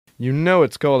You know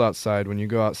it's cold outside when you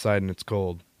go outside and it's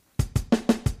cold.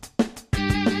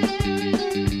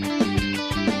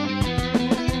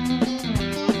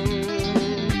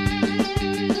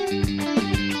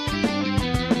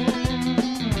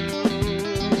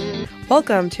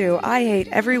 Welcome to I Hate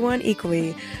Everyone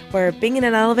Equally, where being in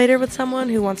an elevator with someone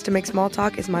who wants to make small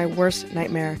talk is my worst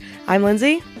nightmare. I'm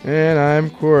Lindsay. And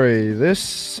I'm Corey.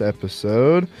 This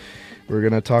episode, we're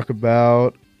going to talk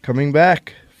about coming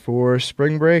back for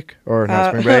spring break, or not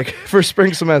spring break, for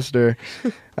spring semester.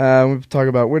 We'll talk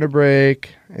about winter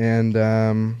break and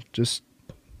just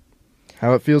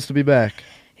how it feels to be back.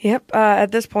 Yep,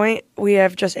 at this point, we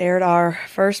have just aired our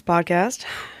first podcast.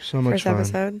 So much first fun.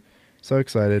 episode. So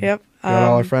excited. Yep. Got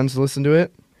all our friends to listen to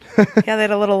it. Yeah, they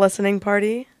had a little listening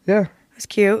party. Yeah. It was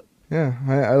cute. Yeah,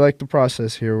 I like the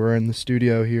process here. We're in the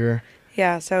studio here.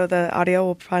 Yeah, so the audio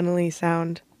will finally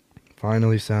sound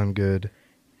good.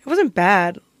 It wasn't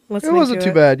bad. It wasn't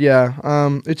too bad, yeah.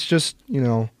 It's just,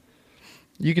 you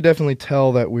could definitely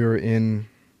tell that we were in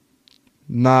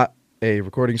not a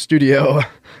recording studio.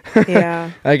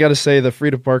 Yeah. I got to say, the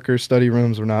Frida Parker study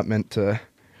rooms were not meant to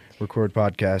record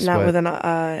podcasts. Not with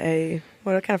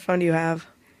what kind of phone do you have?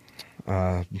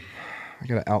 I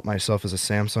got to out myself as a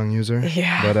Samsung user.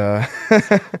 Yeah.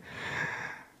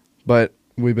 But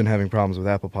we've been having problems with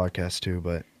Apple Podcasts too,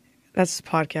 but. That's a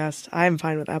podcast. I'm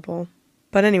fine with Apple.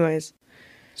 But anyways.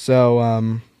 So,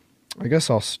 I guess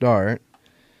I'll start.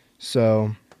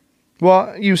 So,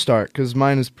 well, you start, because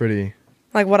mine is pretty...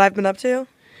 Like what I've been up to?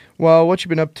 Well, what you've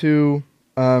been up to,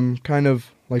 kind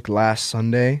of like last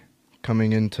Sunday,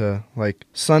 coming into, like,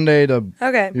 Sunday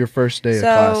to your first day of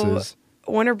classes.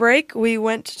 Winter break, we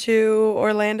went to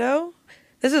Orlando.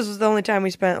 This is the only time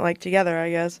we spent, like, together, I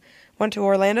guess. Went to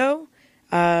Orlando.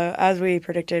 As we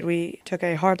predicted, we took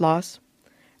a hard loss.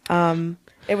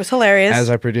 It was hilarious. As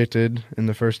I predicted in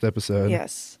the first episode.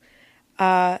 Yes.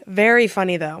 Very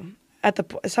funny, though.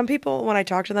 Some people, when I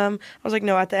talked to them, I was like,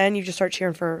 no, at the end, you just start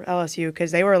cheering for LSU,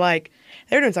 because they were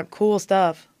doing some cool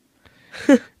stuff.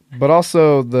 But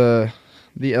also, the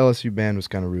LSU band was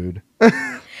kind of rude.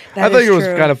 I think it was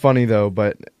kind of funny, though,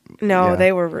 but... No, yeah.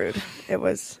 They were rude. It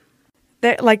was...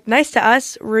 They're, nice to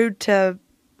us, rude to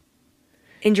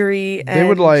injury. They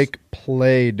would,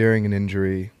 play during an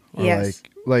injury. Or yes.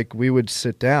 Like, we would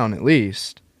sit down, at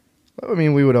least. I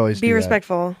mean, we would always be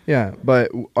respectful. That. Yeah, but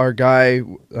our guy,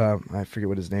 I forget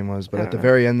what his name was, but at the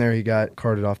very end there, he got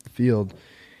carted off the field.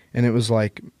 And it was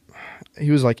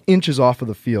he was inches off of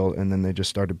the field, and then they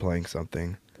just started playing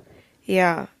something.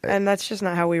 Yeah, and that's just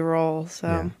not how we roll, so.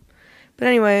 Yeah. But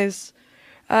anyways,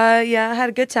 I had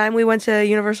a good time. We went to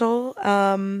Universal.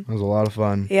 It was a lot of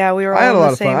fun. Yeah, we were all I had a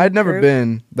lot of fun. I'd never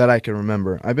been that I can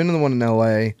remember. I've been to the one in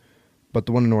L.A., but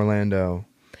the one in Orlando...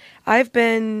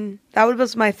 that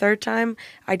was my third time.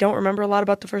 I don't remember a lot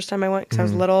about the first time I went because I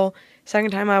was little.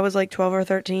 Second time I was 12 or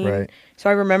 13. Right. So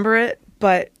I remember it,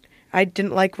 but I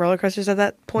didn't like roller coasters at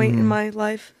that point in my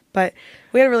life. But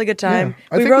we had a really good time.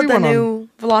 Yeah. We rode the new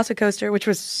Velocicoaster, which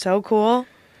was so cool.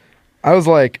 I was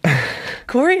like...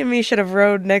 Corey and me should have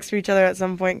rode next to each other at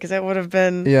some point because it would have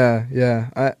been...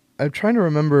 Yeah. I'm trying to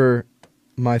remember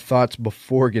my thoughts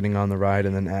before getting on the ride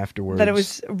and then afterwards. That it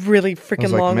was really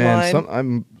freaking long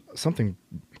line. Something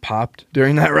popped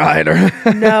during that ride, or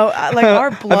no,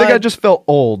 our blood. I think I just felt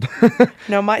old.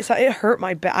 No, it hurt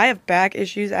my back. I have back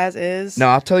issues as is. No,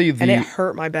 I'll tell you, and it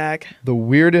hurt my back. The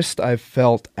weirdest I've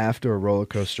felt after a roller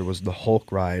coaster was the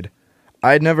Hulk ride.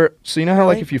 I'd never. So you know how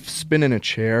if you spin in a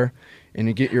chair and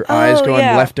you get your eyes going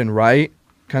left and right,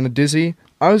 kind of dizzy.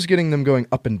 I was getting them going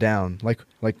up and down, like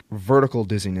vertical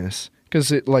dizziness,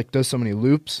 because it does so many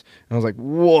loops, and I was like,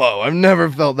 whoa, I've never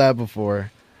felt that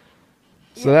before.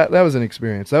 So that was an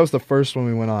experience. That was the first one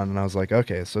we went on, and I was like,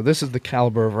 okay, so this is the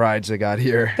caliber of rides they got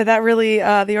here. But that really,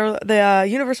 the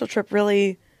Universal trip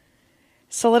really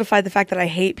solidified the fact that I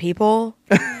hate people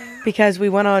because we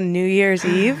went on New Year's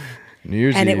Eve.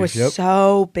 And it was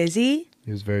so busy.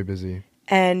 It was very busy.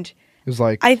 And it was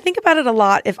I think about it a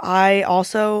lot if I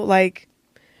also,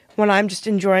 when I'm just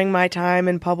enjoying my time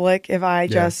in public, if I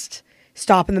just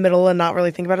stop in the middle and not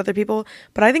really think about other people.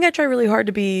 But I think I try really hard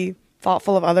to be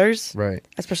thoughtful of others, right?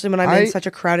 Especially when I'm in such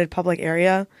a crowded public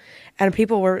area, and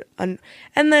people were, and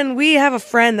then we have a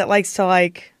friend that likes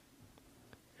to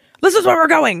this is where we're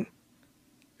going,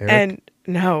 Eric? And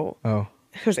no,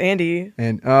 it was Andy,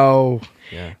 and and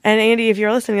Andy, if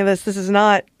you're listening to this is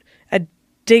not a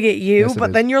dig at you,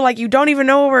 but then you're you don't even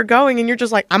know where we're going, and you're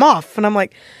just I'm off, and I'm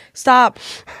stop.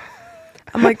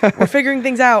 I'm we're figuring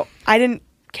things out. I didn't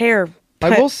care.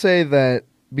 I will say that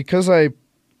because I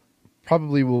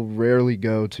probably will rarely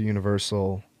go to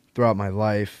Universal throughout my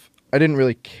life, I didn't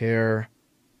really care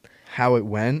how it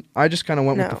went. I just kind of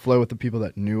went with the flow with the people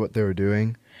that knew what they were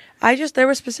doing. There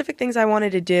were specific things I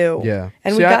wanted to do. Yeah.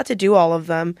 And we got to do all of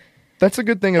them. That's a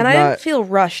good thing. And I didn't feel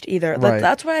rushed either. Right.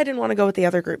 That's why I didn't want to go with the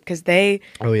other group, because they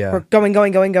were going.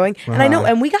 Uh-huh. And I know,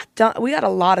 and we got a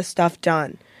lot of stuff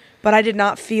done, but I did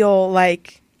not feel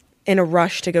like in a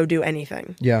rush to go do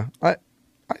anything. Yeah. I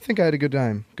think I had a good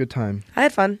time. I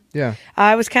had fun. Yeah.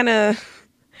 I was kind of,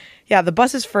 the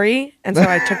bus is free, and so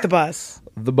I took the bus.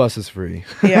 The bus is free.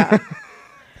 Yeah.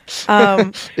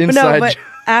 But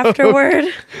afterward,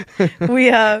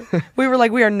 we were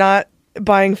like, we are not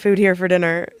buying food here for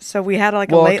dinner, so we had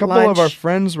like a late lunch. Well, a couple of our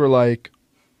friends were like,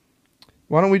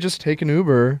 "Why don't we just take an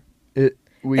Uber?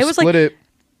 We split it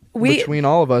between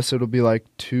all of us. It'll be like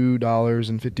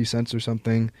 $2.50 or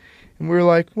something." And we were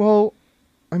like, "Well,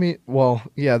 the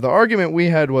argument we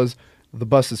had was the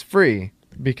bus is free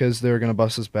because they were going to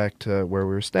bus us back to where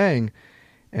we were staying."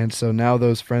 And so now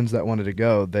those friends that wanted to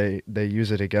go, they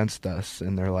use it against us,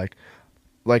 and they're like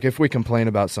if we complain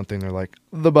about something, they're like,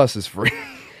 the bus is free.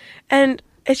 And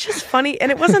it's just funny.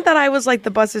 And it wasn't that I was like,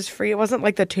 the bus is free. It wasn't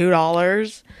like the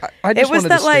 $2. I just wanted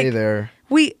to stay there.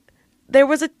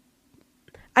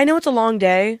 I know it's a long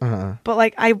day, but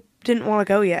like I didn't want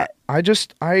to go yet.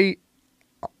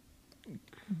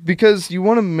 Because you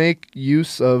want to make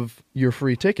use of your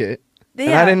free ticket. Yeah,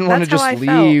 and I didn't want to just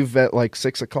leave at like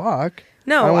 6:00.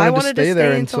 No, I wanted to stay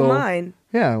there until 9.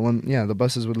 Yeah, the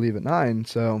buses would leave at 9.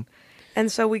 So,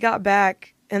 and so we got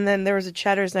back, and then there was a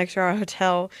Cheddar's next to our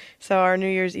hotel. So our New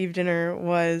Year's Eve dinner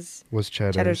was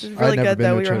Cheddar's. It was really good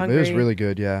though. We were hungry. It was really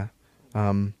good. Yeah.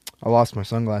 I lost my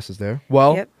sunglasses there.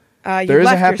 Well, yep. There is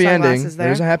a happy ending.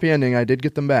 There's a happy ending. I did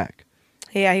get them back.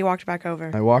 Yeah, he walked back over.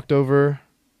 I walked over,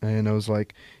 and I was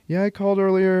like, "Yeah, I called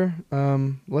earlier.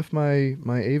 Left my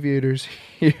aviators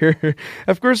here."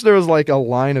 Of course, there was like a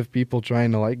line of people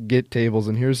trying to like get tables,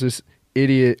 and here's this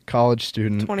idiot college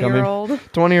student,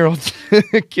 20-year-old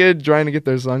kid trying to get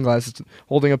their sunglasses,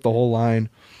 holding up the whole line,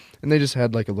 and they just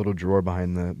had like a little drawer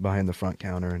behind the front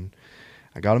counter, and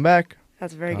I got them back.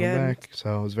 That's very good.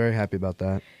 So I was very happy about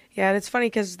that. Yeah, and it's funny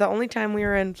because the only time we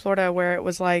were in Florida where it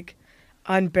was like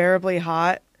unbearably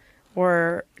hot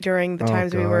were during the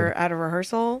times we were at a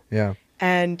rehearsal. Yeah.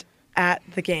 And at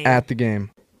the game. At the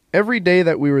game. Every day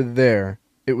that we were there,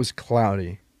 it was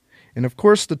cloudy. And of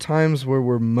course, the times where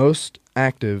we're most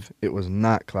active, it was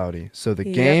not cloudy. So the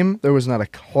game, there was not a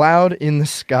cloud in the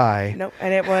sky. Nope,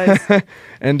 and it was.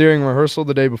 And during rehearsal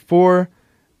the day before,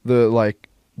 the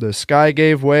sky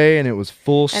gave way and it was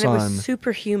full sun. And it was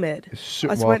super humid.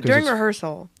 During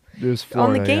rehearsal. It was Florida,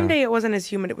 on the game day, it wasn't as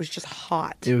humid. It was just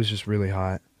hot. It was just really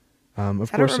hot. I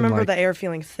don't remember the air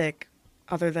feeling thick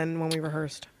other than when we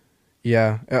rehearsed.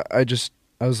 Yeah, I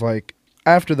was like,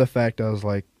 after the fact, I was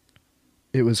like,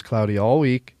 it was cloudy all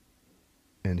week,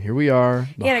 and here we are.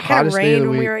 And it kind of rained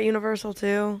when we were at Universal,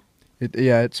 too. It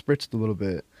spritzed a little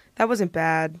bit. That wasn't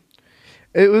bad.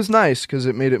 It was nice because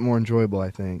it made it more enjoyable,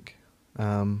 I think.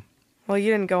 Well,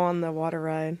 you didn't go on the water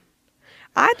ride.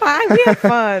 We had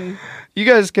fun. You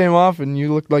guys came off and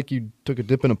you looked like you took a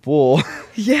dip in a pool.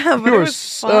 Yeah, but it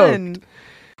was fun.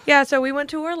 Yeah, so we went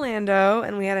to Orlando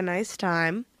and we had a nice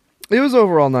time. It was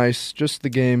overall nice. Just the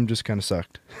game just kind of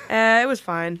sucked. It was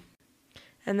fine.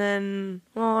 And then,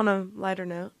 on a lighter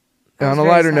note. On a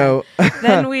lighter note.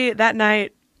 Then that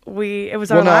night, it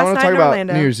was our last night in Orlando. I want to talk about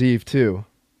New Year's Eve too,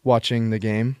 watching the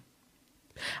game.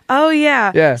 Oh,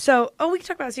 yeah. Yeah. So, we can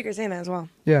talk about Secret Santa as well.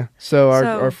 Yeah. So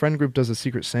our friend group does a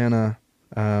Secret Santa.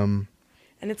 And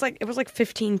it was like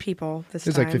 15 people this time.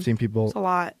 It was like 15 people. It's a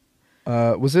lot.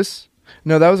 Was this?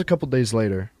 No, that was a couple days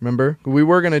later. Remember? We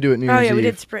were going to do it New Year's Eve. Oh, yeah, we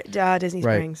did Disney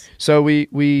Springs. Right. So we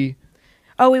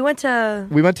went to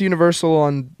Universal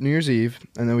on New Year's Eve,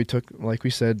 and then we took, like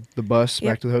we said, the bus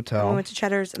back to the hotel. And we went to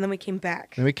Cheddar's, and then we came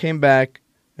back.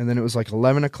 And then it was like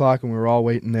 11 o'clock, and we were all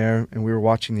waiting there, and we were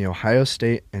watching the Ohio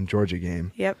State and Georgia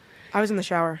game. Yep. I was in the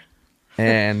shower.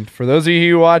 And for those of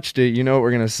you who watched it, you know what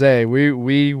we're going to say.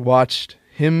 We watched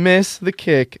him miss the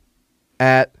kick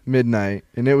at midnight,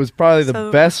 and it was probably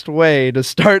the best way to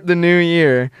start the new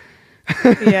year.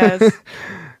 Yes.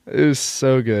 It was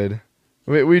so good.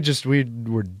 We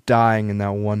were dying in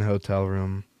that one hotel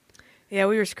room. Yeah,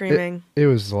 we were screaming. It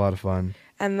was a lot of fun.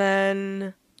 And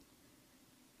then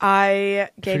I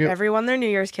gave everyone their New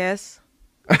Year's kiss.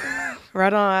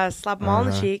 Right on, slap them all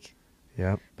on the cheek.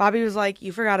 Yep. Bobby was like,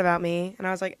 "You forgot about me," and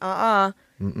I was like,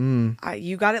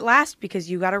 You got it last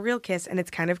because you got a real kiss, and it's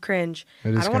kind of cringe.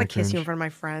 I don't want to kiss you in front of my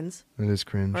friends. It is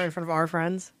cringe. Or in front of our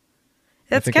friends.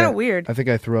 That's kind of weird. I think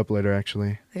I threw up later,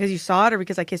 actually. Because you saw it or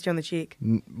because I kissed you on the cheek?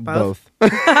 Both.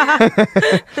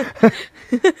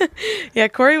 Yeah,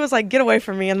 Corey was like, get away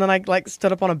from me. And then I like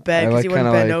stood up on a bed because he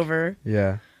wouldn't bend over.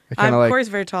 Yeah. Corey's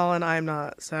very tall and I'm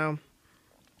not, so.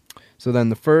 So then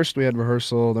the first, we had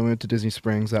rehearsal. Then we went to Disney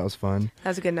Springs. That was fun. That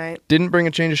was a good night. Didn't bring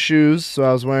a change of shoes, so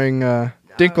I was wearing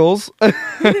Dinkles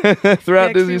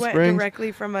throughout Disney Springs. We went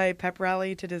directly from a pep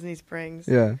rally to Disney Springs.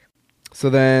 Yeah. So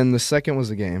then the second was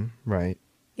the game, right?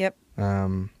 Yep.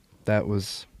 That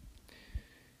was.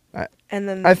 And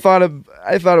then I thought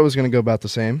it was going to go about the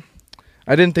same.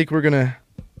 I didn't think we were going to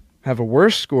have a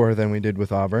worse score than we did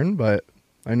with Auburn, but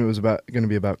I knew it was going to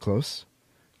be about close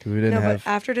because we didn't have. But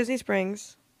after Disney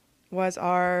Springs was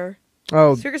our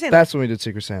Secret Santa. That's when we did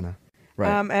Secret Santa, right?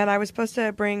 And I was supposed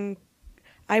to bring.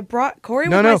 I brought Corey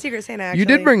with my Secret Santa. Actually, you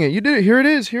did bring it. You did it. Here it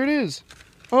is. Here it is.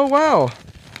 Oh wow.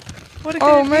 What a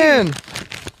good man.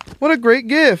 What a great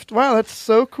gift. Wow, that's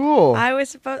so cool.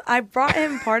 I brought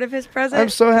him part of his present. I'm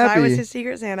so happy. I was his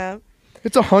Secret Santa.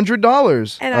 It's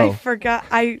 $100. And I forgot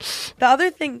the other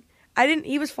thing,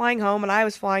 he was flying home and I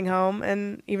was flying home,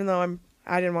 and even though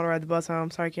I didn't want to ride the bus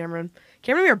home. Sorry, Cameron.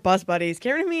 Cameron and me are bus buddies.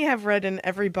 Cameron and me have ridden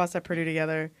every bus at Purdue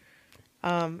together.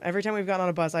 Every time we've gotten on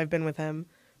a bus, I've been with him.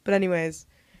 But anyways,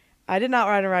 I did not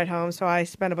ride home, so I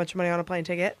spent a bunch of money on a plane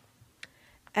ticket.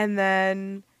 And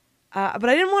then but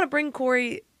I didn't want to bring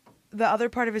Corey the other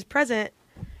part of his present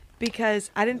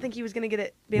because I didn't think he was going to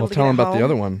be able to get it home. Well, tell him about the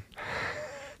other one.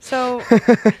 So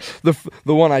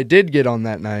the one I did get on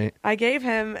that night. I gave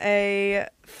him a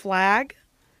flag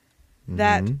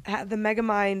that had the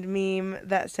Megamind meme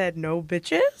that said "No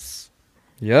bitches."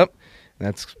 Yep,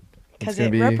 that's because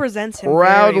it represents him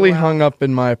proudly very well. Hung up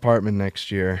in my apartment next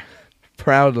year,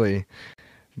 proudly.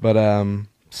 But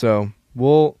so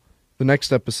the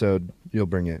next episode you'll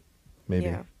bring it, maybe.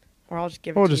 Yeah. Or I'll just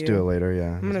give it to you. We'll just do it later,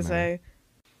 yeah. I'm going to say,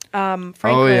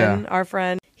 Franklin, our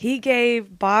friend, he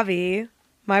gave Bobby,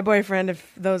 my boyfriend,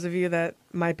 if those of you that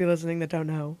might be listening that don't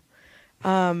know,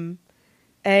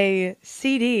 a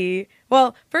CD.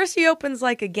 Well, first he opens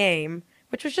like a game,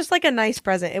 which was just like a nice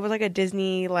present. It was like a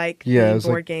Disney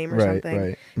board game or something.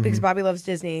 Right. Mm-hmm. Because Bobby loves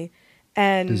Disney.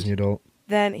 And Disney adult.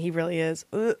 Then he really is.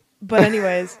 But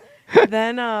anyways,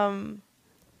 then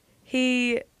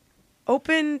he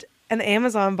opened an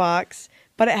Amazon box,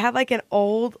 but it had like an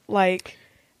old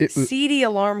CD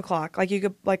alarm clock, like you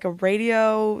could like a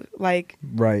radio right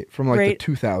from the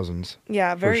 2000s.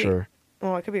 Yeah, very. For sure.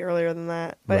 Well, it could be earlier than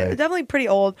that, but it's definitely pretty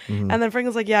old. Mm-hmm. And then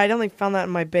Franklin's like, "Yeah, I definitely found that in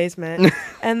my basement."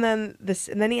 and then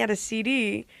he had a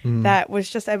CD that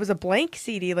was it was a blank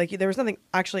CD, like there was nothing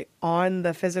actually on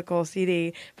the physical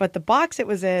CD, but the box it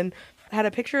was in had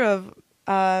a picture of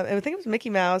I think it was Mickey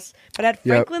Mouse, but it had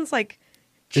Franklin's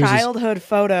childhood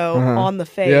photo on the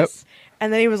face,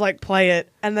 and then he was like, play it,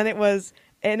 and then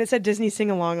it said Disney Sing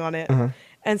Along on it,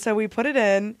 and so we put it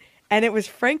in, and it was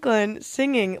Franklin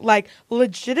singing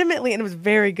legitimately, and it was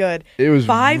very good. It was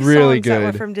 5 really songs good. that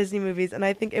were from Disney movies, and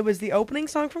I think it was the opening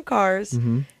song from Cars,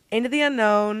 Into the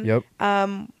Unknown,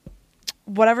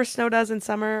 Whatever Snow Does in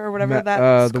Summer, or whatever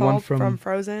that's called from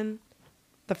Frozen.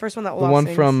 The first one that Olaf one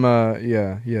sings. from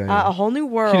yeah. A Whole New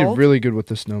World. He did really good with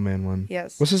the snowman one.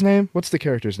 Yes. What's his name? What's the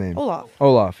character's name?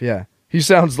 Olaf. Yeah. He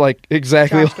sounds like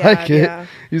exactly Josh like Gad, it. Yeah.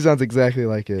 He sounds exactly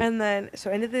like it. And then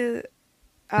Into the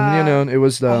Unknown. It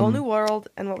was A Whole New World,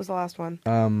 and what was the last one?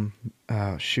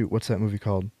 Shoot, what's that movie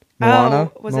called?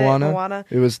 Moana. Was it Moana?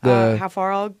 It was the How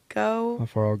Far I'll Go. How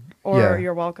Far I'll Or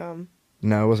You're Welcome.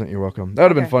 No, it wasn't You're Welcome. That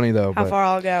would have been funny though. How Far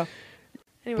I'll Go.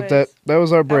 Anyways, but that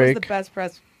was our break. That was the best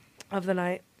press of the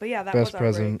night. But yeah, that best was our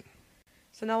present. break.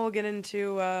 So now we'll get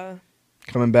into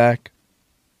coming back.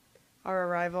 Our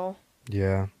arrival.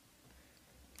 Yeah.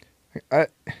 I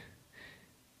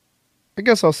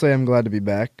guess I'll say I'm glad to be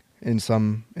back in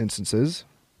some instances.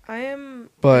 I am.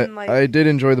 But I did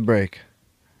enjoy the break.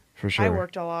 For sure. I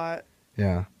worked a lot.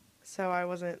 Yeah. So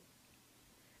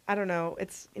I don't know.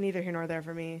 It's neither here nor there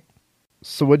for me.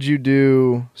 So what'd you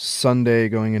do Sunday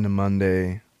going into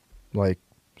Monday? Like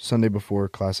Sunday before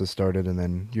classes started and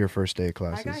then your first day of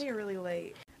classes? I got here really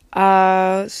late.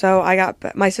 So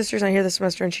my sister's not here this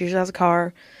semester, and she usually has a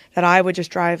car that I would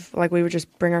just drive, we would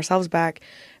just bring ourselves back,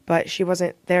 but she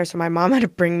wasn't there, so my mom had to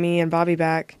bring me and Bobby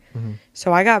back. Mm-hmm.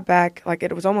 So I got back,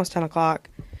 it was almost 10 o'clock,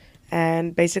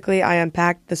 and basically I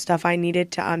unpacked the stuff I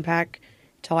needed to unpack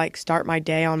to, start my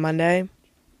day on Monday,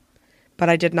 but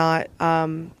I did not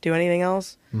do anything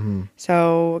else. Mm-hmm.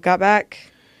 So got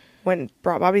back, went and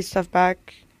brought Bobby's stuff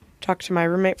back, talked to my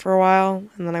roommate for a while,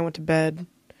 and then I went to bed.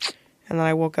 And then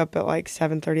I woke up at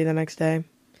 7:30 the next day.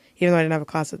 Even though I didn't have a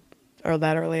class that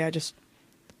early, I just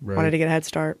wanted to get a head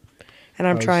start. And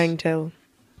I'm trying to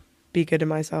be good to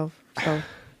myself. So,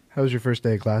 how was your first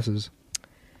day of classes?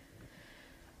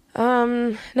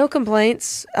 No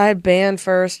complaints. I had band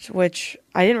first, which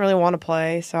I didn't really want to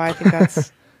play, so I think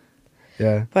that's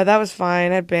yeah. But that was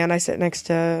fine. I had band. I sit next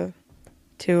to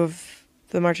 2 of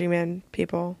the marching band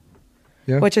people,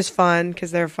 which is fun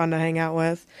because they're fun to hang out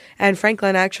with. And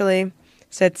Franklin actually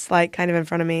sits like kind of in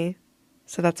front of me,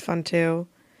 so that's fun too.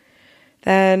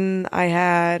 Then I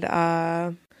had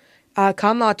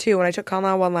Con Law 2 when I took Con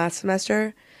Law 1 last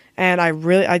semester. And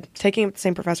I taking it with the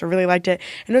same professor, really liked it.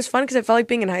 And it was fun because it felt like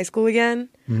being in high school again.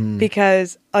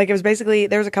 Because like it was basically,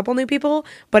 there was a couple new people,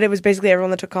 but it was basically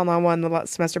everyone that took Con Law 1 the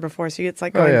semester before. So it's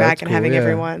like going back and cool. having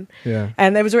everyone. Yeah.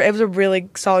 And it was a really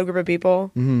solid group of people.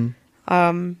 There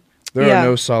are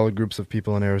no solid groups of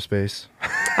people in aerospace.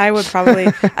 I would probably,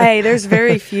 there's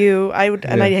very few.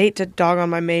 And I hate to dog on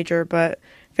my major, but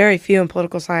very few in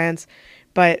political science.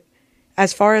 But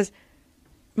as far as,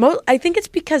 I think it's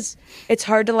because it's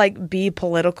hard to like be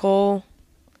political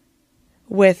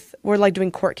we're like doing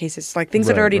court cases, like things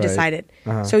that are already decided.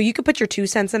 So you could put your 2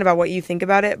 cents in about what you think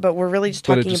about it, but we're really just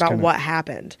talking about what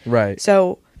happened. Right.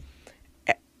 So,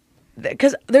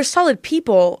 because there's solid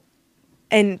people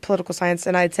in political science,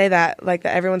 and I'd say that like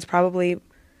that everyone's probably,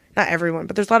 not everyone,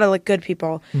 but there's a lot of like good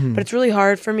people. But it's really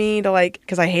hard for me to like,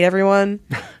 because I hate everyone,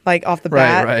 like off the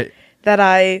bat,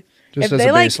 that just if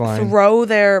they like throw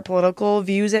their political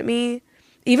views at me,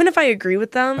 even if I agree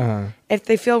with them, if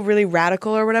they feel really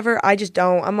radical or whatever, I just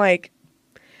don't. I'm like,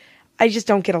 I just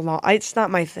don't get along. It's not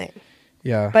my thing.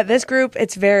 Yeah. But this group,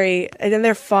 it's very, and then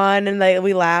they're fun and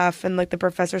we laugh and like the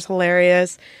professor's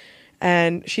hilarious.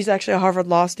 And she's actually a Harvard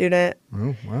Law student.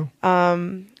 Oh, wow.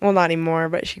 Well, not anymore,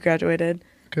 but she graduated.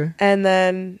 Okay. And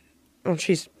then, well,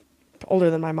 she's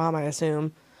older than my mom, I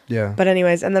assume. Yeah. But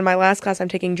anyways, and then my last class, I'm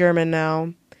taking German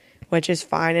now, which is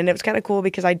fine. And it was kind of cool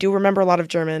because I do remember a lot of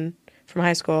German from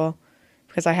high school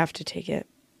because I have to take it.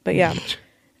 But yeah.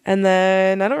 And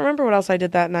then I don't remember what else I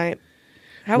did that night.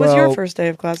 How was your first day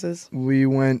of classes? We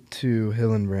went to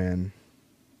Hillenbrand.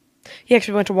 Yeah,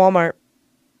 actually we went to Walmart.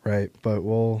 Right, but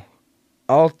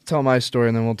I'll tell my story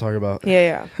and then we'll talk about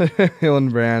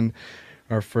Hillenbrand,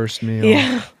 our first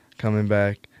meal coming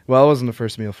back. Well, it wasn't the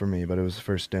first meal for me, but it was the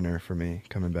first dinner for me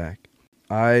coming back.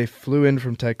 I flew in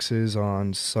from Texas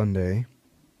on Sunday.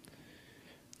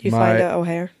 You fly to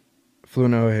O'Hare? Flew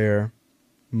in O'Hare.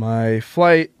 My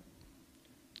flight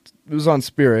was on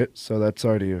Spirit, so that's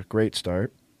already a great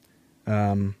start.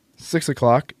 6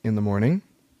 o'clock in the morning.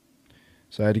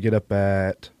 So I had to get up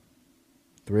at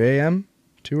 3 a.m.,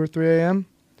 2 or 3 a.m.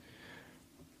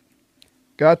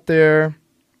 Got there,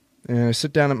 and I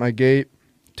sit down at my gate.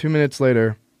 2 minutes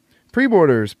later,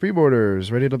 pre-boarders,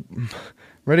 ready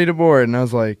to board. And I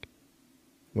was like,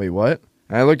 wait, what?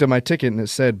 And I looked at my ticket, and it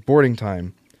said boarding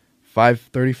time,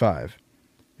 5:35.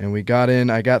 And we got in,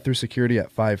 I got through security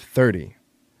at 5:30.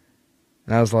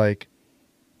 And I was like,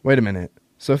 wait a minute.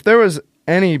 So if there was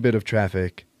any bit of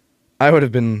traffic, I would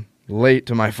have been late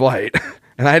to my flight.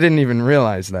 And I didn't even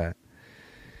realize that.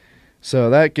 So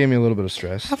that gave me a little bit of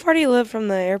stress. How far do you live from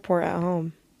the airport at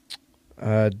home?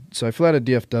 So I flew out of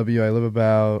DFW. I live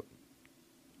about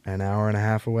an hour and a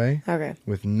half away. Okay.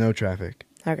 With no traffic.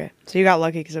 Okay. So you got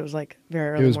lucky because it was like very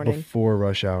early morning. It was before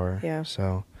rush hour. Yeah.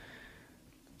 So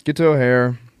get to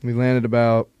O'Hare. We landed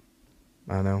about,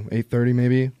 8:30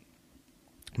 maybe.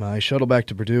 My shuttle back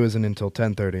to Purdue isn't until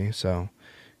 10:30, so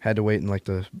had to wait in like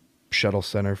the shuttle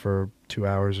center for 2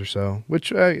 hours or so,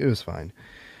 which it was fine.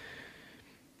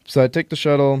 So I take the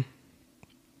shuttle.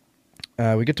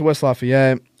 We get to West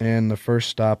Lafayette, and the first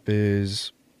stop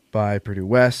is by Purdue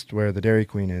West, where the Dairy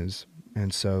Queen is.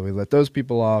 And so we let those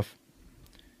people off.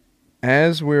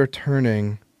 As we're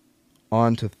turning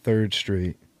onto 3rd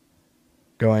Street,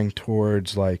 going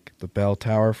towards like the bell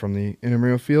tower from the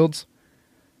Intramural Fields,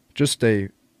 just a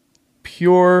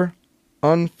pure,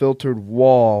 unfiltered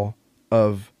wall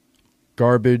of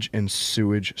garbage and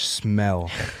sewage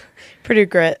smell. Pretty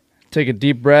grit. Take a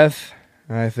deep breath,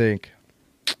 and I think,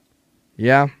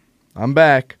 yeah, I'm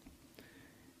back.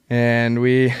 And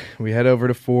we head over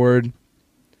to Ford,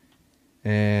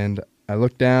 and I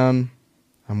look down.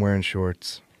 I'm wearing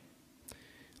shorts.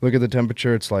 Look at the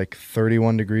temperature. It's like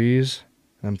 31 degrees.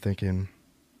 I'm thinking,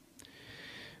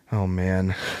 oh,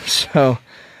 man. So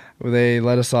they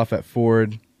let us off at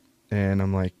Ford, and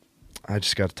I'm like, I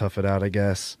just got to tough it out, I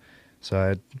guess. So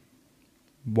I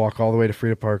walk all the way to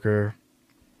Frida Parker.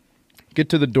 Get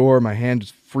to the door. My hand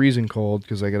is freezing cold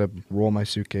because I got to roll my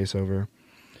suitcase over.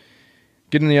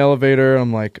 Get in the elevator.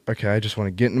 I'm like, okay, I just want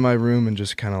to get in my room and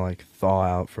just kind of like thaw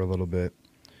out for a little bit.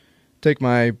 Take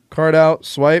my card out,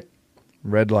 swipe,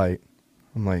 red light.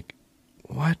 I'm like,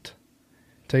 what?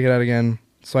 Take it out again,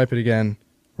 Swipe it again.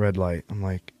 Red light. I'm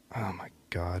like, oh my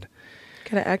God.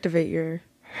 Gotta activate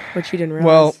what you didn't realize.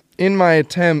 Well, in my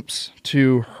attempts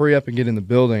to hurry up and get in the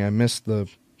building, I missed the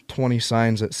 20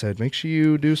 signs that said, make sure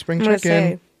you do spring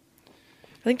check-in.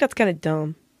 I think that's kind of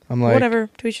dumb. I'm like, whatever.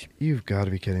 You've got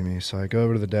to be kidding me. So I go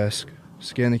over to the desk,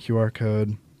 scan the QR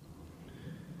code.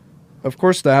 Of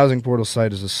course, the housing portal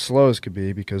site is as slow as could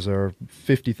be because there are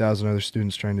 50,000 other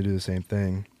students trying to do the same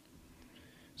thing.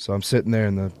 So I'm sitting there,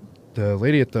 and the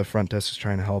lady at the front desk is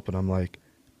trying to help, and I'm like,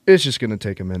 it's just going to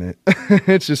take a minute.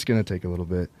 It's just going to take a little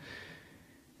bit.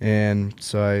 And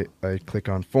so I click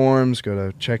on forms, go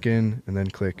to check-in, and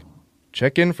then click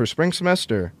check-in for spring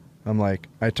semester. I'm like,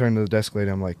 I turn to the desk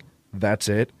lady, I'm like, that's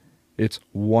it? It's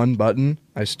one button?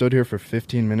 I stood here for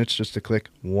 15 minutes just to click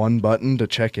one button to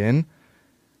check in?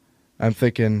 I'm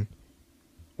thinking,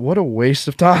 what a waste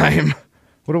of time.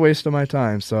 What a waste of my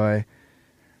time. So I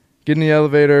get in the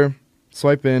elevator,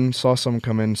 swipe in, saw someone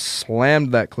come in,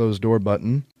 slammed that closed door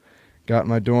button, got in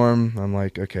my dorm. I'm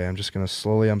like, okay, I'm just going to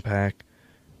slowly unpack.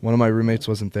 One of my roommates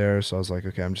wasn't there, so I was like,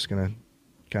 okay, I'm just going to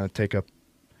kind of take up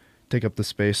the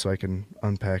space so I can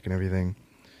unpack and everything.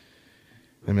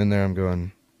 I'm in there, I'm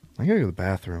going, I gotta go to the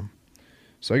bathroom.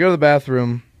 So I go to the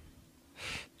bathroom,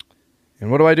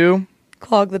 and what do?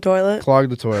 Clog the toilet.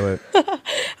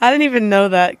 I didn't even know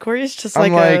that. Corey's just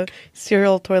like a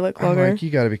serial toilet clogger. I'm like, you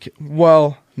gotta be kidding.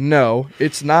 Well, no,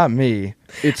 it's not me.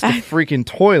 It's the freaking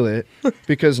toilet,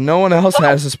 because no one else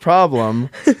has this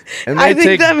problem, and they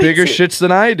take bigger shits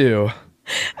than I do.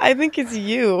 I think it's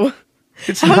you.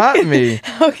 It's not me.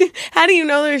 How do you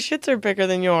know their shits are bigger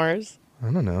than yours? I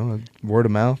don't know. Word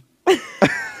of mouth.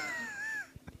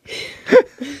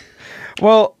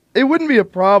 Well, it wouldn't be a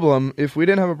problem if we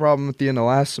didn't have a problem at the end of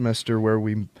last semester where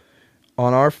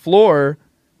on our floor,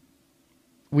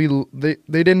 they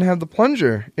didn't have the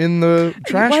plunger in the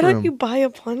trash room. Why don't you buy a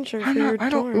plunger for your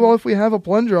dorm? Well, if we have a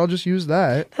plunger, I'll just use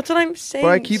that. That's what I'm saying.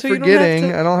 But I keep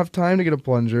forgetting. I don't have time to get a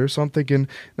plunger, so I'm thinking,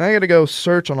 now I got to go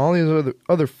search on all these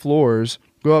other floors,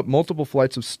 go up multiple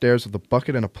flights of stairs with a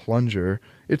bucket and a plunger.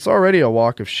 It's already a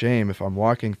walk of shame if I'm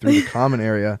walking through the common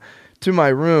area to my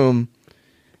room.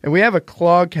 And we have a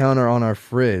clog counter on our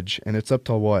fridge, and it's up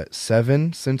to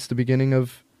 7 since the beginning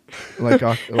of How many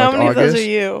August. of those are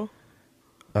you?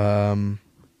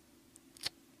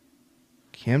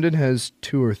 Camden has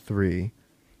 2 or 3.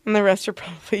 And the rest are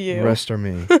probably you. The rest are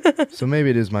me. So maybe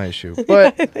it is my issue.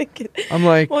 But I'm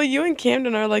like... Well, you and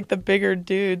Camden are like the bigger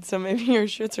dudes, so maybe your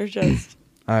shits are just...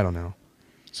 I don't know.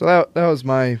 So that was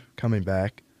my coming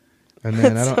back. And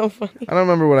then so funny. I don't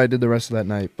remember what I did the rest of that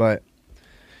night, but...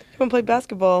 You want to play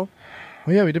basketball?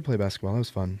 Oh, yeah, we did play basketball. That was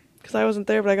fun. Because I wasn't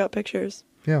there, but I got pictures.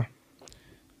 Yeah.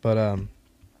 But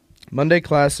Monday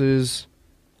classes,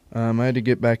 I had to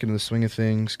get back into the swing of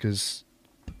things because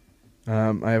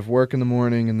I have work in the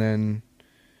morning and then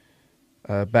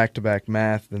back-to-back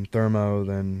math, then thermo,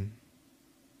 then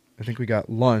I think we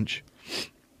got lunch.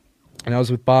 And I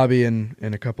was with Bobby and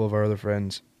a couple of our other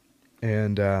friends.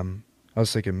 And I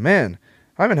was thinking, man,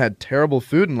 I haven't had terrible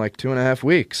food in like 2.5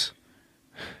 weeks.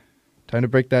 Time to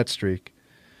break that streak.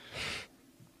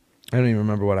 I don't even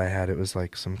remember what I had. It was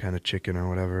like some kind of chicken or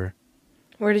whatever.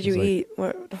 Where did you eat?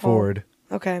 Ford.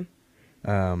 Okay.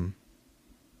 I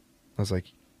was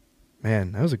like,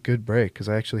 man, that was a good break because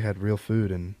I actually had real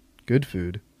food and good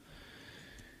food.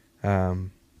 So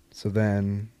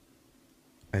then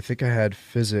I think I had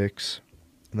physics,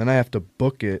 and then I have to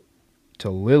book it to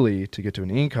Lilly to get to an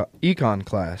econ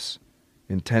class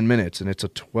in 10 minutes, and it's a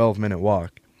 12-minute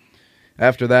walk.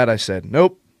 After that, I said,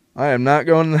 nope, I am not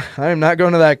going to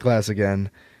that class again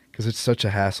because it's such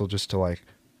a hassle just to like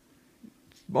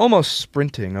almost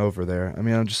sprinting over there. I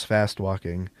mean, I'm just fast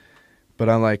walking, but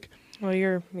I'm like, well,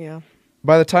 yeah.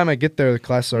 By the time I get there, the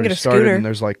class has already started, and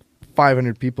there's like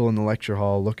 500 people in the lecture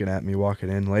hall looking at me walking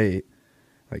in late.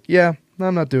 Like, yeah,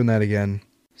 I'm not doing that again.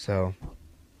 So,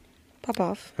 pop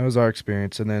off. That was our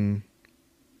experience, and then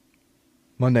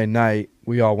Monday night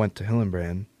we all went to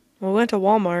Hillenbrand. Well, we went to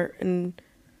Walmart, and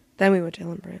then we went to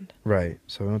Hillenbrand. Right.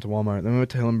 So we went to Walmart, then we went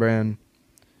to Hillenbrand.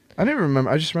 I didn't remember.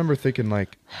 I just remember thinking,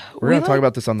 like, we're going to talk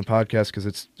about this on the podcast because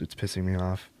it's pissing me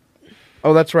off.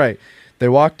 Oh, that's right. They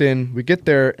walked in. We get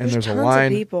there, and there's a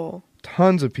line.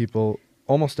 Tons of people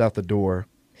almost out the door.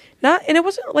 And it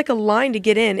wasn't like a line to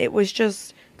get in. It was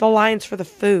just the lines for the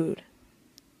food.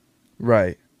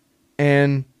 Right.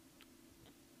 And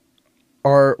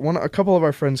a couple of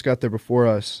our friends got there before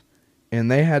us, and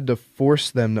they had to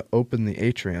force them to open the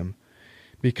atrium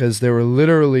because there were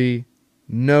literally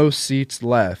no seats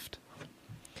left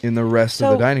in the rest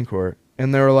of the dining court.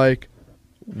 And they were like,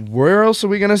 where else are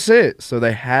we going to sit? So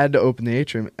they had to open the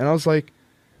atrium. And I was like,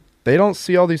 they don't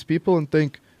see all these people and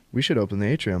think we should open the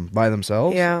atrium by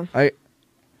themselves. Yeah.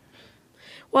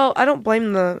 Well, I don't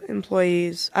blame the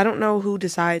employees. I don't know who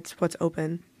decides what's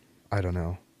open. I don't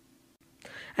know.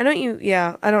 I don't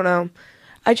know.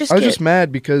 I was just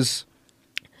mad because,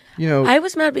 I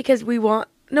was mad because when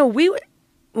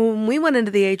we went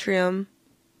into the atrium,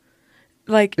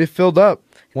 like... It filled up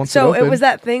once it opened. So it was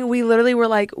that thing, we literally were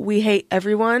like, we hate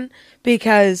everyone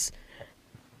because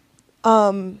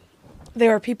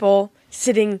there are people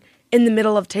sitting in the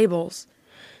middle of tables.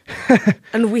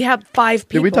 And we have 5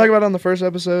 people. Did we talk about it on the first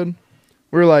episode?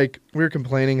 We were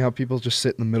complaining how people just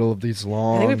sit in the middle of these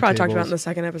long I think we probably tables. talked about it in the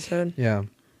second episode. Yeah.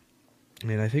 I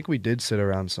mean, I think we did sit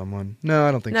around someone. No,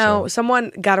 I don't think so. No,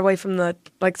 someone got away from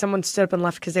someone stood up and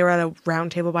left because they were at a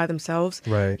round table by themselves.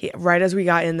 Right. Right as we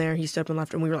got in there, he stood up and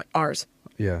left, and we were like, ours.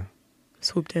 Yeah.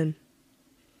 Swooped in.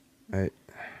 I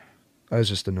was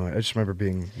just annoyed. I just remember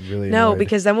being really annoyed. No,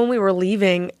 because then when we were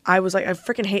leaving, I was like, I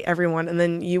freaking hate everyone. And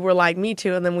then you were like, me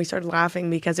too. And then we started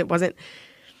laughing because it wasn't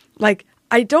like,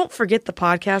 I don't forget the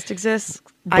podcast exists.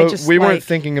 But we weren't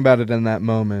thinking about it in that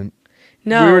moment.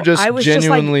 No, we were just I was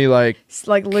genuinely just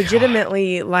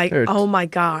legitimately God. Like, oh my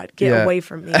God, get away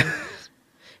from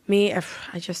me.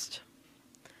 I just.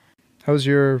 How was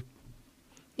your?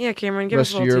 Yeah, Cameron, give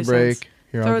rest us a of your break. Cents.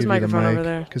 Here, Throw I'll his give you the microphone mic. over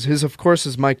there. Because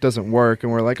his mic doesn't work,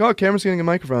 and we're like, oh, Cameron's getting a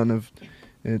microphone.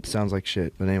 It sounds like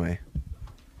shit, but anyway.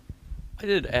 I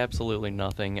did absolutely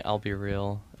nothing. I'll be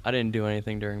real. I didn't do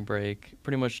anything during break.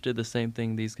 Pretty much did the same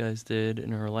thing these guys did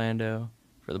in Orlando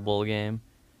for the bowl game.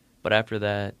 But after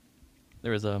that,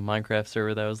 there was a Minecraft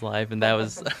server that was live, and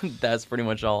that's pretty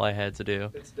much all I had to do.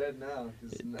 It's dead now.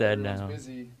 Dead now.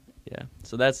 Busy. Yeah.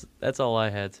 So that's all I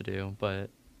had to do.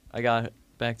 But I got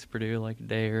back to Purdue like a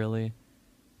day early.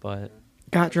 But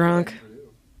got drunk.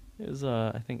 It was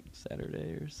I think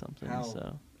Saturday or something. How?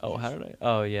 So how did I?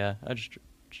 Oh yeah, I just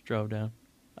drove down.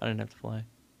 I didn't have to fly.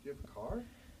 Do you have a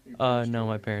car? No,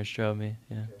 my parents drove me.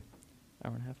 Yeah, Okay.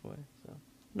 Hour and a half away. So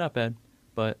not bad.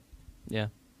 But yeah,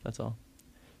 that's all.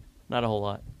 Not a whole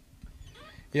lot.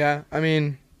 Yeah, I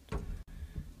mean,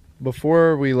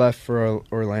 before we left for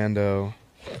Orlando,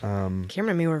 Cameron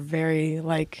and me were very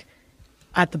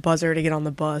at the buzzer to get on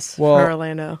the bus Well, for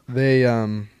Orlando. They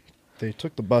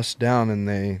took the bus down and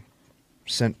they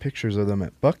sent pictures of them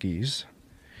at Buc-ee's.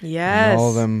 Yes. And all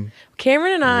of them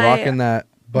Cameron and I rocking that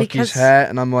Buc-ee's hat,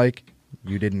 and I'm like,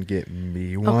 you didn't get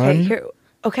me one.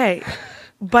 Okay.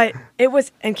 But it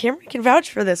was, and Cameron can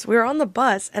vouch for this. We were on the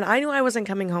bus, and I knew I wasn't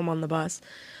coming home on the bus.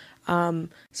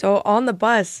 So on the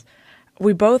bus,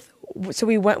 we went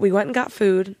and got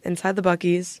food inside the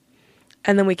Buc-ee's,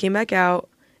 and then we came back out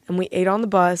and we ate on the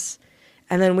bus,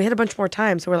 and then we had a bunch more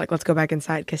time. So we're like, let's go back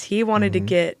inside because he wanted to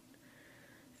get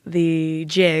the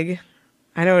jig.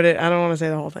 I don't want to say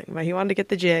the whole thing, but he wanted to get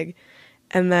the jig,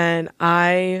 and then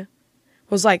I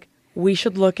was like, we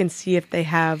should look and see if they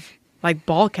have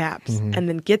ball caps and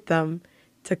then get them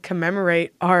to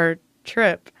commemorate our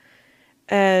trip.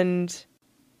 And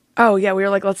we were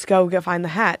like, let's go find the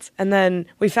hats. And then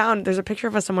we found there's a picture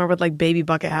of us somewhere with baby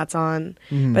bucket hats on.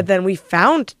 But then we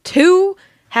found 2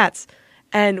 hats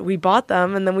and we bought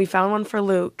them, and then we found one for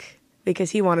Luke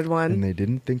because he wanted one. And they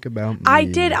didn't think about me. I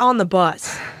did on the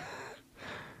bus.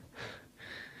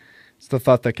 It's the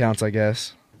thought that counts, I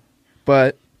guess.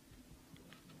 But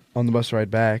on the bus ride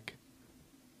back,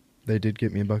 they did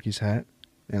get me a Buc-ee's hat,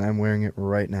 and I'm wearing it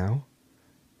right now,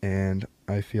 and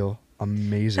I feel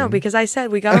amazing. No, because I said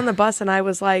we got on the bus, and I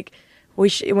was like,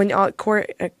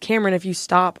 Cameron, if you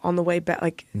stop on the way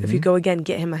back, if you go again,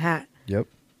 get him a hat. Yep.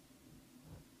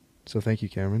 So thank you,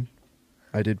 Cameron.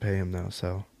 I did pay him though,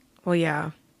 so. Well,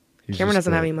 yeah. Cameron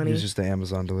doesn't have any money. He's just the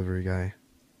Amazon delivery guy.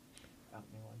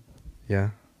 Yeah.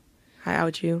 I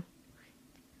out you.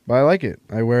 But I like it.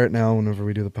 I wear it now whenever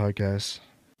we do the podcast.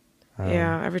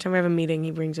 Yeah, every time we have a meeting, he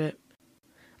brings it.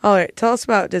 All right, tell us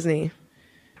about Disney.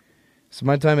 So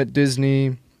my time at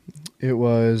Disney, it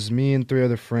was me and 3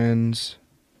 other friends.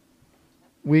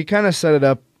 We kind of set it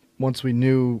up once we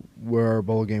knew where our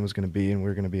bowl game was going to be, and we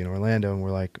were going to be in Orlando, and we're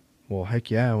like, well,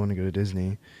 heck yeah, I want to go to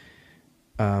Disney.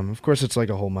 Of course, it's like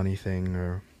a whole money thing,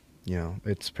 or,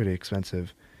 it's pretty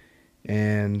expensive.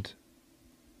 And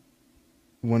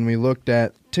when we looked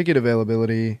at ticket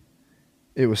availability,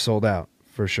 it was sold out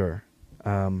for sure.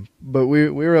 But we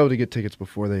were able to get tickets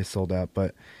before they sold out.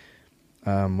 But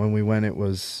when we went,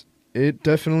 it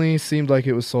definitely seemed like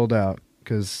it was sold out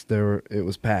because it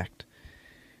was packed.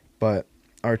 But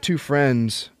our 2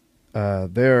 friends,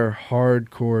 they're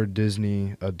hardcore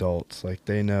Disney adults. Like,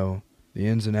 they know the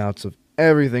ins and outs of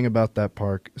everything about that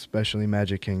park, especially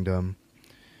Magic Kingdom.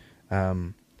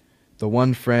 The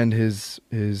one friend, his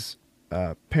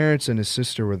parents and his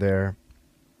sister were there,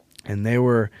 and they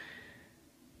were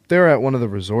at one of the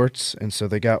resorts, and so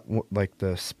they got like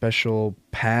the special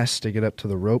pass to get up to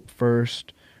the rope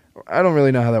first. I don't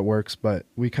really know how that works, but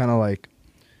we kind of like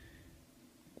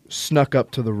snuck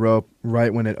up to the rope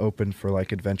right when it opened for like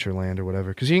Adventureland or whatever,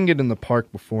 because you can get in the park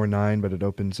before 9, but it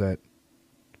opens at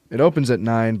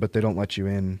 9, but they don't let you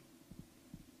in.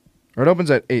 Or it opens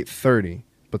at 8:30,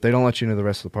 but they don't let you into the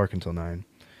rest of the park until 9.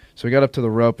 So we got up to the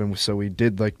rope, and so we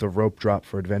did like the rope drop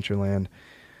for Adventureland,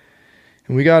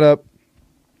 and we got up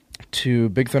to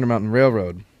Big Thunder Mountain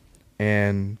Railroad,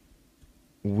 and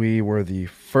we were the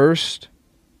first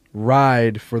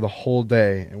ride for the whole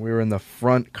day, and we were in the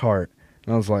front cart,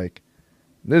 and I was like,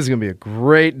 this is gonna be a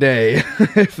great day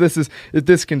if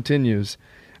this continues.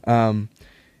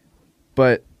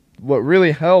 But what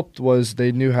really helped was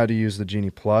they knew how to use the Genie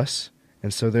Plus,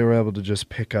 and so they were able to just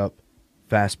pick up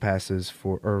fast passes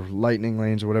or lightning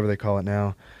lanes or whatever they call it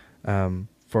now,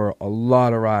 for a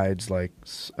lot of rides like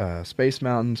Space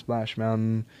Mountain, Splash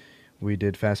Mountain. We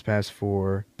did fast pass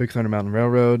for Big Thunder Mountain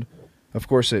Railroad. Of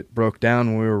course, it broke down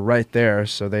when we were right there,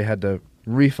 so they had to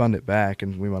refund it back,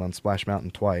 and we went on Splash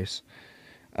Mountain twice.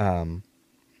 And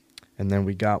then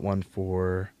we got one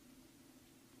for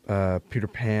Peter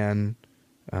Pan,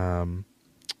 I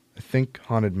think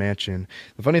Haunted Mansion.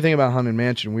 The funny thing about Haunted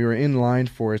Mansion, we were in line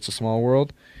for It's a Small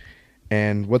World,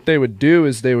 and what they would do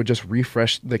is they would just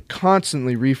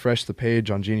constantly refresh the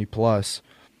page on Genie Plus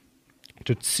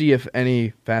to see if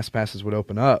any fast passes would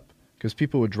open up, because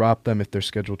people would drop them if their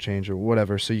schedule changed or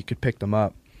whatever, so you could pick them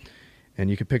up. And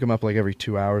you could pick them up like every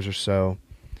 2 hours or so.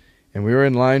 And we were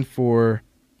in line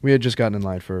we had just gotten in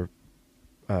line for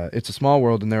It's a Small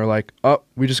World, and they were like, oh,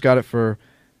 we just got it for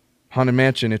Haunted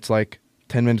Mansion. It's like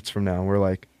 10 minutes from now. And we're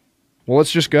like, well,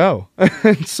 let's just go.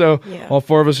 And so all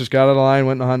 4 of us just got out of line,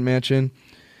 went to Haunted Mansion.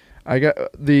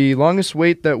 The longest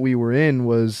wait that we were in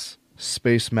was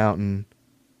Space Mountain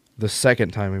the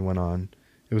second time we went on.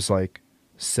 It was like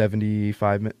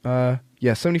 75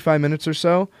 minutes or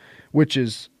so, which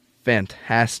is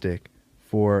fantastic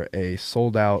for a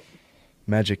sold out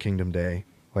Magic Kingdom day.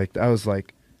 Like, I was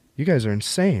like, you guys are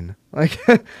insane. Like,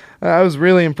 I was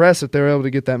really impressed that they were able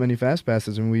to get that many fast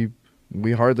passes, and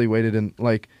we hardly waited in.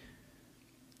 Like,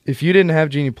 if you didn't have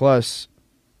Genie Plus,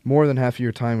 more than half of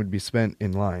your time would be spent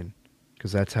in line,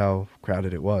 because that's how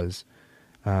crowded it was.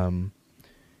 And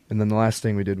then the last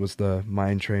thing we did was the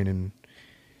mine train,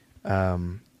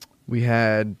 and we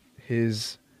had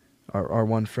our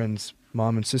one friend's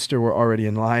mom and sister were already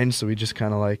in line, so we just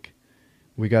kind of like,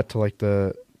 we got to like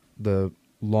the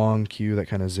long queue that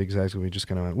kind of zigzags, and we just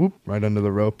kind of went whoop right under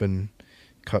the rope and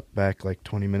cut back like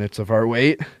 20 minutes of our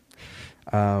wait.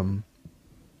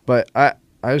 But I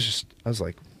was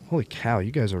like, holy cow,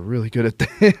 you guys are really good at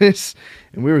this.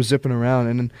 And we were zipping around,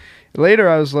 and then later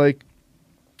I was like,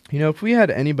 if we had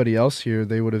anybody else here,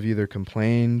 they would have either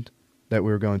complained that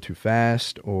we were going too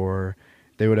fast, or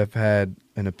they would have had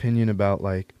an opinion about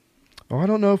like, oh, I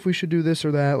don't know if we should do this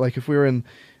or that. Like, when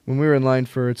we were in line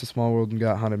for It's a Small World and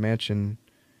got Haunted Mansion,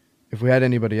 if we had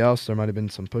anybody else, there might have been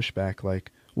some pushback.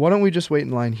 Like, why don't we just wait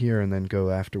in line here and then go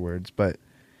afterwards? But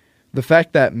the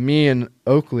fact that me and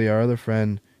Oakley, our other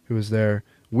friend who was there,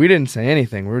 we didn't say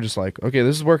anything. We were just like, okay,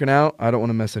 this is working out. I don't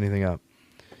want to mess anything up.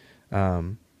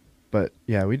 But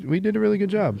yeah, we did a really good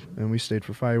job, and we stayed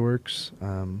for fireworks.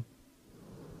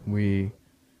 We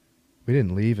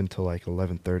didn't leave until like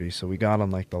 11:30, so we got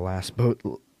on like the last boat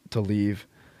to leave.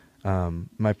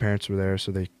 My parents were there,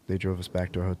 so they drove us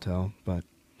back to our hotel. But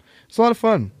it's a lot of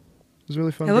fun. It was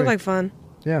really fun. It looked like fun.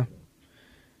 Yeah.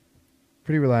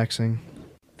 Pretty relaxing.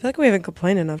 I feel like we haven't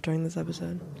complained enough during this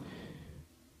episode.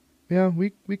 Yeah,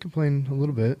 we complain a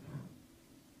little bit.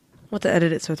 We'll have to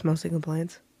edit it so it's mostly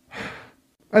complaints.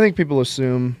 I think people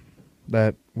assume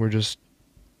that we're just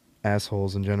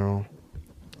assholes in general.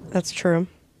 That's true.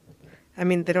 I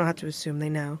mean, they don't have to assume. They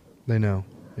know. They know,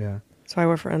 yeah. That's why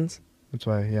we're friends. That's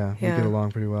why, yeah, we get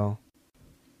along pretty well.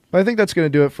 But I think that's going to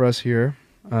do it for us here.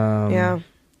 Yeah.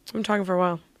 I'm talking for a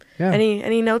while. Yeah.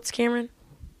 Any notes, Cameron?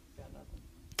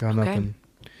 Got nothing.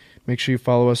 Make sure you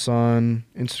follow us on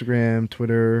Instagram,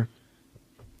 Twitter,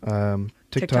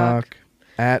 TikTok,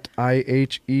 at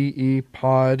IHEE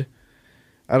Pod.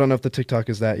 I don't know if the TikTok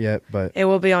is that yet, but it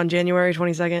will be on January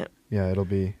 22nd. Yeah, it'll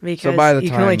be. Because so by the you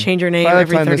can only change your name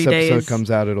every 30 days. By the time this episode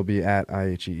comes out, it'll be at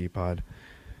IHEE Pod.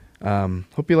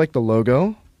 Hope you like the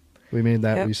logo. We made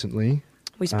that recently.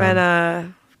 We spent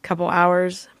a couple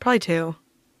hours, probably 2.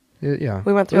 Yeah.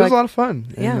 We went through it was a lot of fun.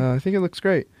 And, I think it looks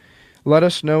great. Let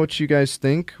us know what you guys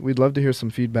think. We'd love to hear some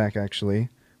feedback, actually.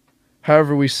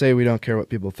 however we say we don't care what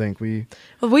people think. We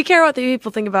care what the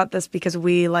people think about this because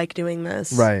we like doing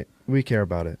this. Right. We care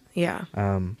about it. Yeah.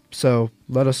 So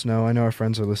let us know. I know our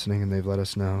friends are listening and they've let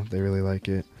us know. They really like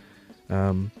it.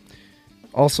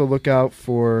 Also look out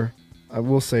for, I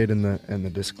will say it in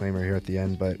the disclaimer here at the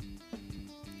end, but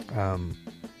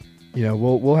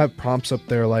we'll have prompts up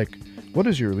there like, what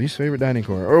is your least favorite dining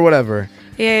corner or whatever.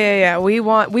 Yeah. We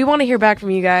want to hear back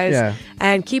from you guys. Yeah.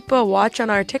 And keep a watch on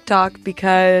our TikTok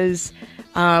because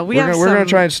we're gonna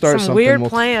try and start some weird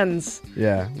plans.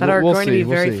 Yeah. That are going to be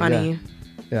very funny.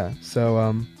 Yeah.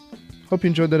 So hope you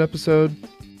enjoyed that episode.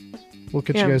 We'll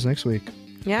catch you guys next week.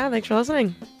 Yeah. Thanks for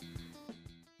listening.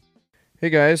 Hey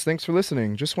guys, thanks for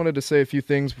listening. Just wanted to say a few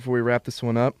things before we wrap this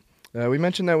one up. We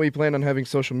mentioned that we plan on having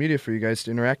social media for you guys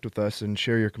to interact with us and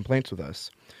share your complaints with us.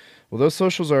 Well, those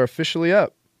socials are officially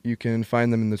up. You can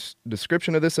find them in the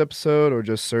description of this episode or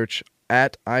just search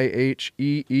at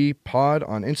IHEE Pod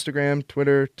on Instagram,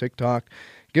 Twitter, TikTok.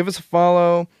 Give us a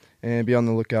follow and be on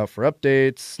the lookout for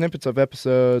updates, snippets of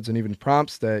episodes, and even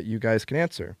prompts that you guys can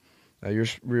answer.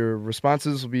 Your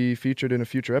responses will be featured in a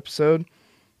future episode.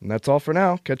 And that's all for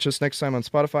now. Catch us next time on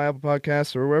Spotify, Apple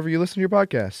Podcasts, or wherever you listen to your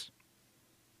podcasts.